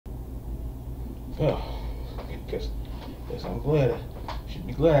Oh, guess I'm glad. Should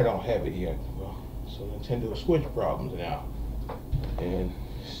be glad I don't have it yet. Well, so Nintendo Switch problems now, and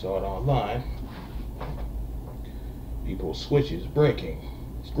saw it online. People's Switch is breaking,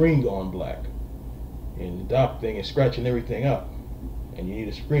 screen going black, and the dock thing is scratching everything up. And you need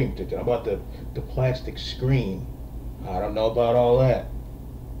a screen protector. How about the plastic screen? I don't know about all that.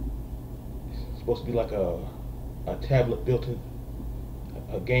 It's supposed to be like a tablet built in,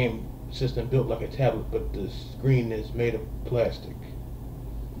 a game system built like a tablet, but the screen is made of plastic.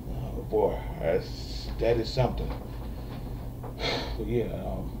 Oh boy, that is something. But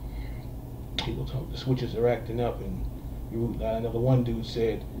yeah, people talk the switches are acting up, and another one dude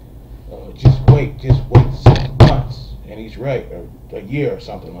said, just wait 6 months, and he's right, or a year or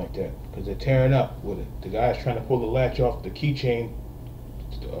something like that, because they're tearing up with it. The guy's trying to pull the latch off the keychain,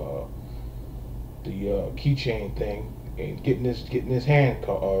 keychain thing, and getting his hand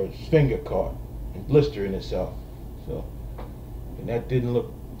caught or his finger caught and blistering itself. So, and that didn't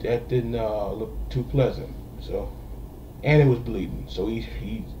look too pleasant. So, and it was bleeding. So it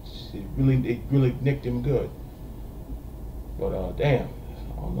really nicked him good. But damn,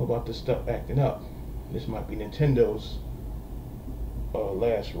 I don't know about this stuff acting up. This might be Nintendo's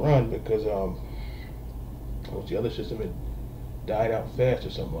last run, because the other system had died out fast or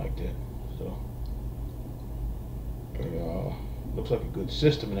something like that. So. Looks like a good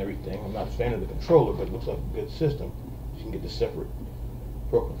system and everything. I'm not a fan of the controller, but it looks like a good system. You can get the separate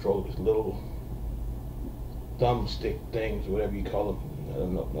Pro controller with little thumbstick things, whatever you call them. I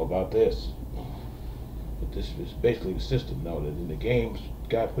don't know about this, but this is basically the system. Now, in the games,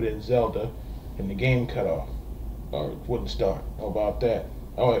 guy put in Zelda, and the game cut off, or it wouldn't start. How about that?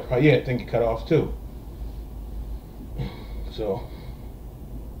 Oh, yeah, I think it cut off too. So.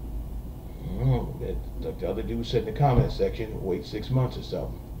 Like the other dude said in the comment section, wait 6 months or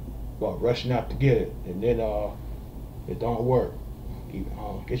something. Well, rushing out to get it, and then it don't work.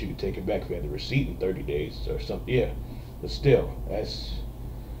 I guess you could take it back if you had the receipt in 30 days or something. Yeah, but still, that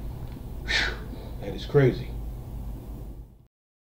is crazy.